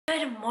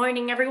Good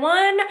morning,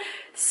 everyone.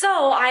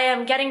 So I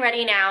am getting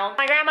ready now.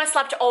 My grandma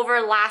slept over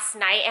last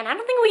night, and I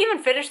don't think we even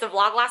finished the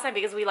vlog last night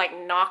because we like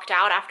knocked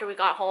out after we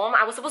got home.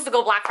 I was supposed to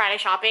go Black Friday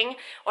shopping,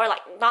 or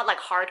like not like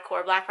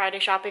hardcore Black Friday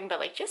shopping, but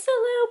like just a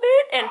little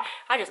bit, and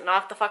I just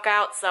knocked the fuck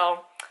out. So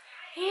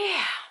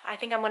yeah, I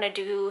think I'm gonna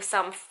do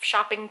some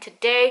shopping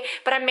today,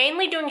 but I'm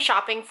mainly doing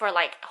shopping for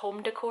like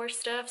home decor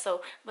stuff. So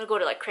I'm gonna go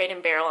to like Crate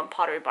and Barrel and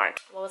Pottery Barn.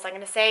 What was I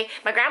gonna say?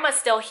 My grandma's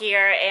still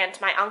here, and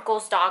my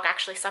uncle's dog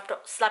actually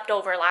slept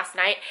over last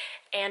night,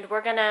 and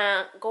we're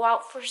gonna go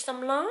out for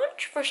some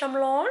lunch,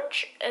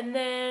 and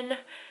then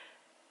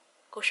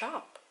go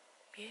shop.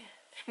 Yeah.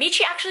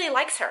 Michi actually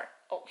likes her.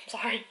 Oh,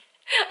 sorry.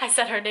 I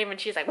said her name and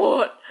she's like,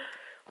 what?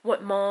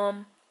 What,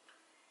 mom?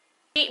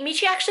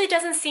 Michi actually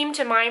doesn't seem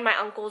to mind my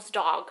uncle's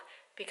dog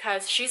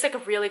because she's like a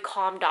really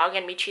calm dog,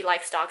 and Michi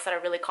likes dogs that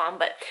are really calm,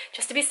 but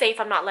just to be safe,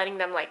 I'm not letting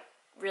them like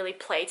really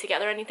play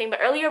together or anything. But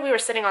earlier we were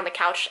sitting on the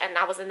couch and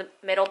I was in the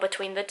middle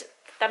between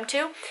them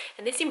two,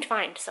 and they seemed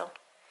fine, so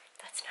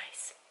that's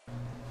nice.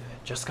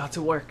 Just got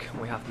to work.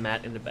 We have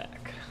Matt in the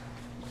back.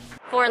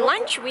 For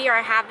lunch we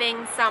are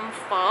having some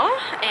pho,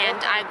 and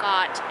I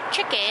got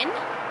chicken,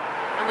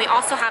 and we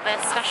also have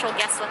a special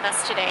guest with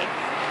us today.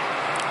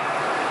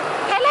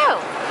 Hello!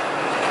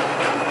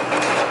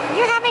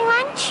 You're having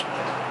lunch?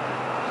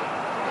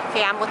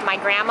 Okay, I'm with my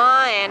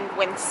grandma and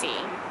Wincy.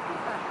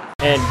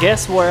 And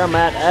guess where I'm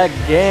at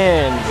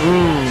again?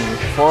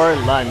 For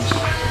lunch.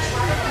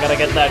 Gotta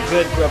get that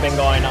good grubbing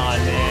going on,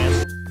 man.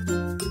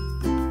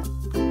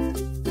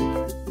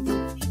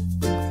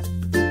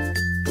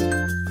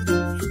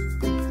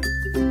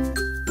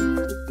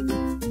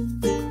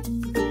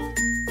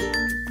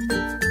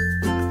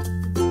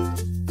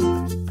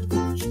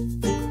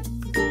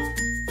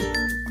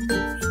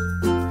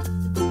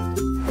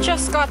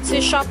 Just got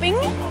to shopping,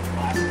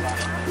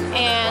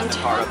 and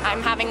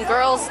I'm having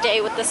girls' day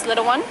with this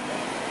little one.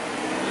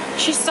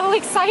 She's so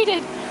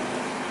excited.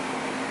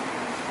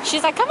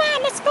 She's like, come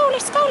on, let's go,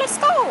 let's go, let's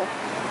go.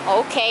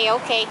 Okay,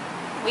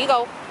 we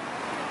go.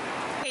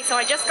 Okay, so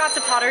I just got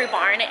to Pottery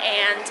Barn,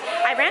 and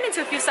I ran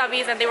into a few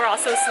subbies, and they were all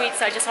so sweet,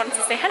 so I just wanted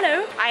to say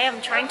hello. I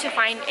am trying to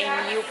find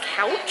a new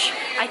couch.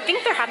 I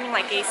think they're having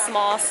like a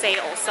small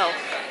sale, so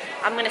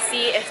I'm gonna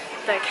see if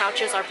the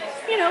couches are,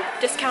 you know,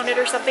 discounted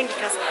or something,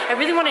 because I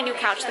really want a new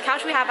couch. The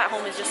couch we have at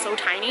home is just so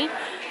tiny.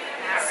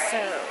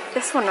 So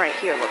this one right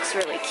here looks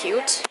really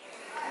cute.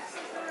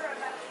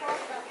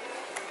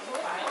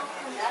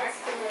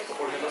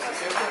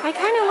 I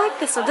kind of like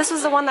this one. This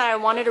was the one that I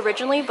wanted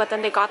originally, but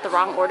then they got the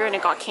wrong order and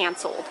it got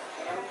canceled.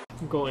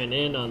 I'm going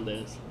in on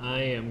this. I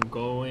am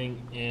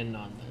going in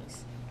on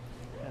this.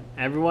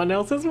 Everyone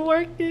else is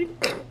working.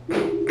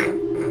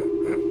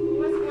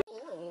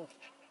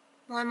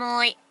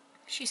 Emily,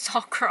 she's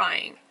all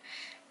crying.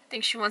 I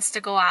think she wants to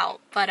go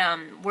out, but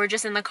we're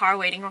just in the car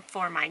waiting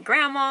for my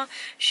grandma.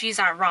 She's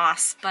at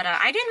Ross, but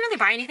I didn't really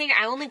buy anything.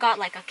 I only got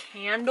like a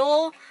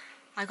candle.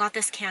 I got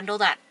this candle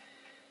that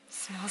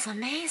smells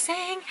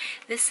amazing.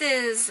 This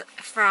is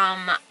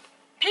from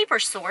Paper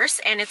Source,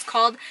 and it's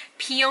called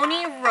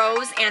Peony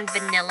Rose and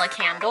Vanilla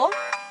Candle.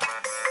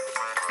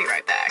 Be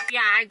right back.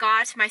 Yeah, I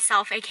got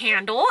myself a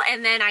candle,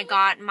 and then I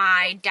got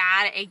my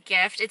dad a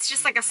gift. It's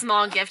just like a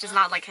small gift. It's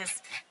not like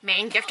his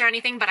main gift or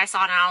anything, but I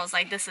saw it and I was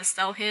like, this is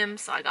so him,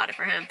 so I got it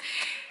for him.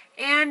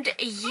 And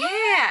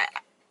yeah,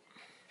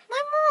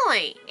 my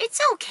boy,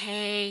 it's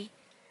okay.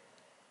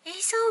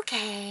 It's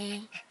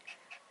okay.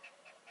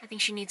 I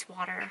think she needs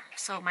water,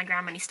 so my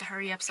grandma needs to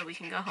hurry up so we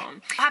can go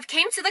home. I've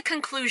came to the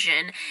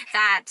conclusion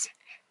that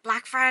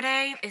Black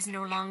Friday is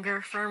no longer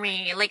for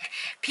me. Like,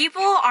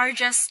 people are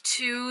just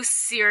too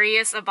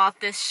serious about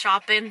this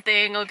shopping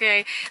thing,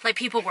 okay? Like,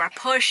 people were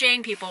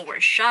pushing, people were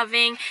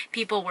shoving,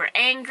 people were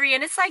angry,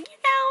 and it's like, you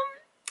know,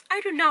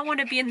 I do not want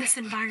to be in this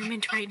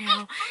environment right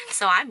now.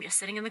 So I'm just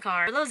sitting in the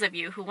car. For those of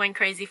you who went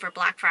crazy for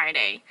Black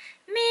Friday,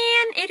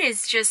 man, it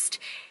is just,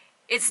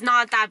 it's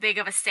not that big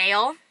of a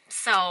sale.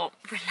 So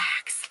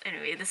relax.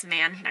 Anyway, this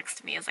man next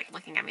to me is like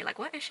looking at me like,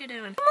 what is she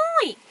doing?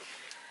 Molly,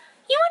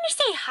 you want to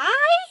say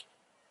hi?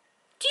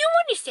 Do you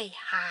want to say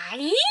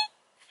hi?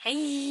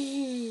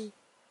 Hi.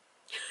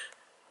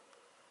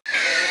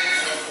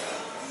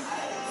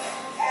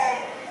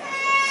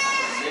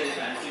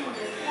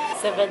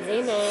 So for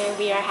dinner,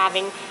 we are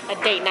having a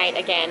date night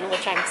again,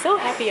 which I'm so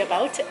happy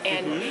about.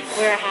 And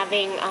we're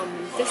having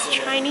this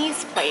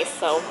Chinese place,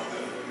 so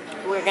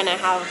we're gonna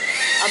have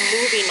a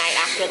movie night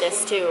after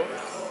this too.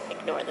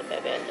 Ignore the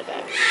baby in the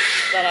back.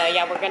 But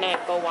yeah, we're gonna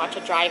go watch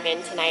a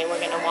drive-in tonight. We're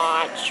gonna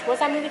watch, what's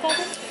that movie called?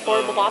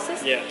 Horrible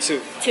Bosses? Yeah, 2.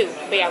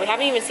 But yeah, we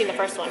haven't even seen the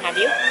first one, have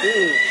you?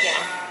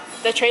 Yeah.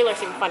 The trailer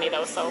seemed funny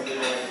though, so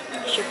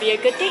it should be a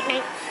good date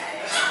night.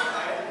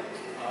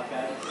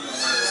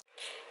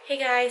 Hey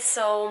guys,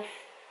 so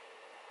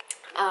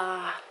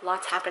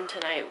lots happened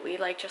tonight. We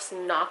like just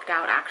knocked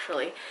out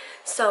actually.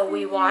 So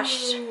we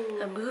watched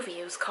a movie.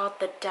 It was called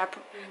The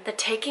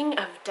Taking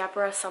of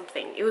Deborah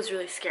something. It was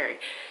really scary.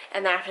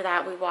 And then after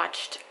that we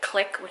watched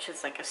Click, which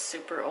is like a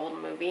super old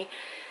movie.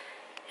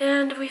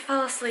 And we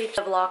fell asleep.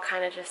 The vlog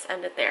kind of just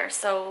ended there.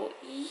 So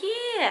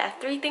yeah,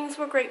 3 things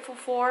we're grateful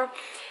for.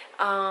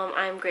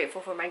 I'm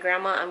grateful for my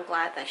grandma. I'm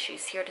glad that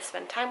she's here to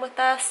spend time with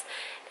us.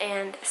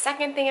 And the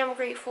second thing I'm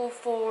grateful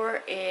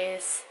for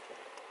is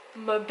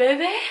my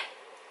baby.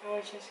 I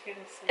was just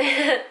gonna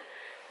say.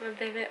 My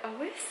baby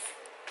always.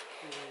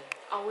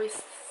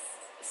 Always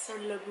so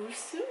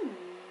labusu.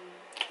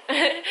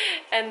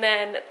 And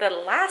then the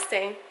last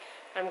thing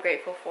I'm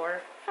grateful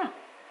for.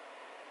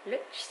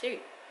 Let's see.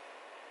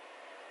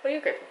 What are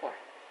you grateful for?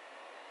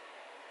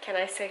 Can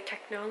I say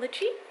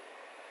technology?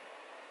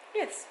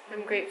 Yes,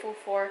 I'm grateful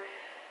for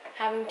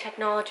having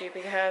technology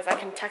because I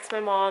can text my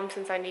mom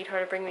since I need her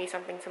to bring me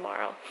something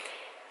tomorrow.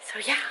 So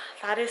yeah,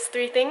 that is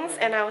 3 things,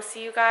 and I will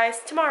see you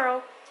guys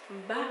tomorrow.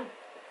 Bye.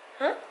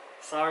 Huh?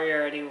 Sorry I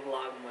already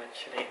vlogged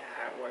much today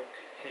at work.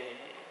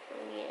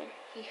 Yeah,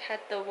 he had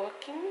the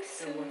working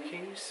soon. The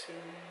working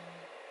soon.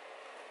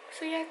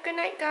 So yeah, good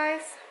night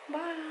guys.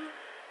 Bye.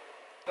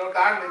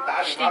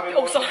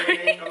 Oh,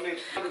 sorry.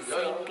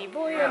 Sleepy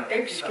boy on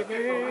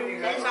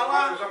Thanksgiving.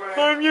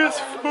 I'm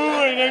just full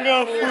and I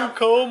got food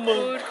coma.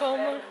 Food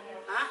coma.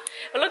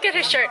 Oh, look at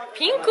his shirt.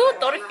 Pinku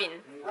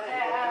Dolphin.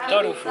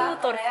 Tofu.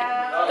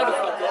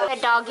 The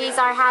doggies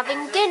are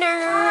having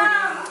dinner.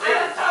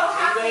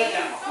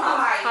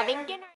 Having dinner.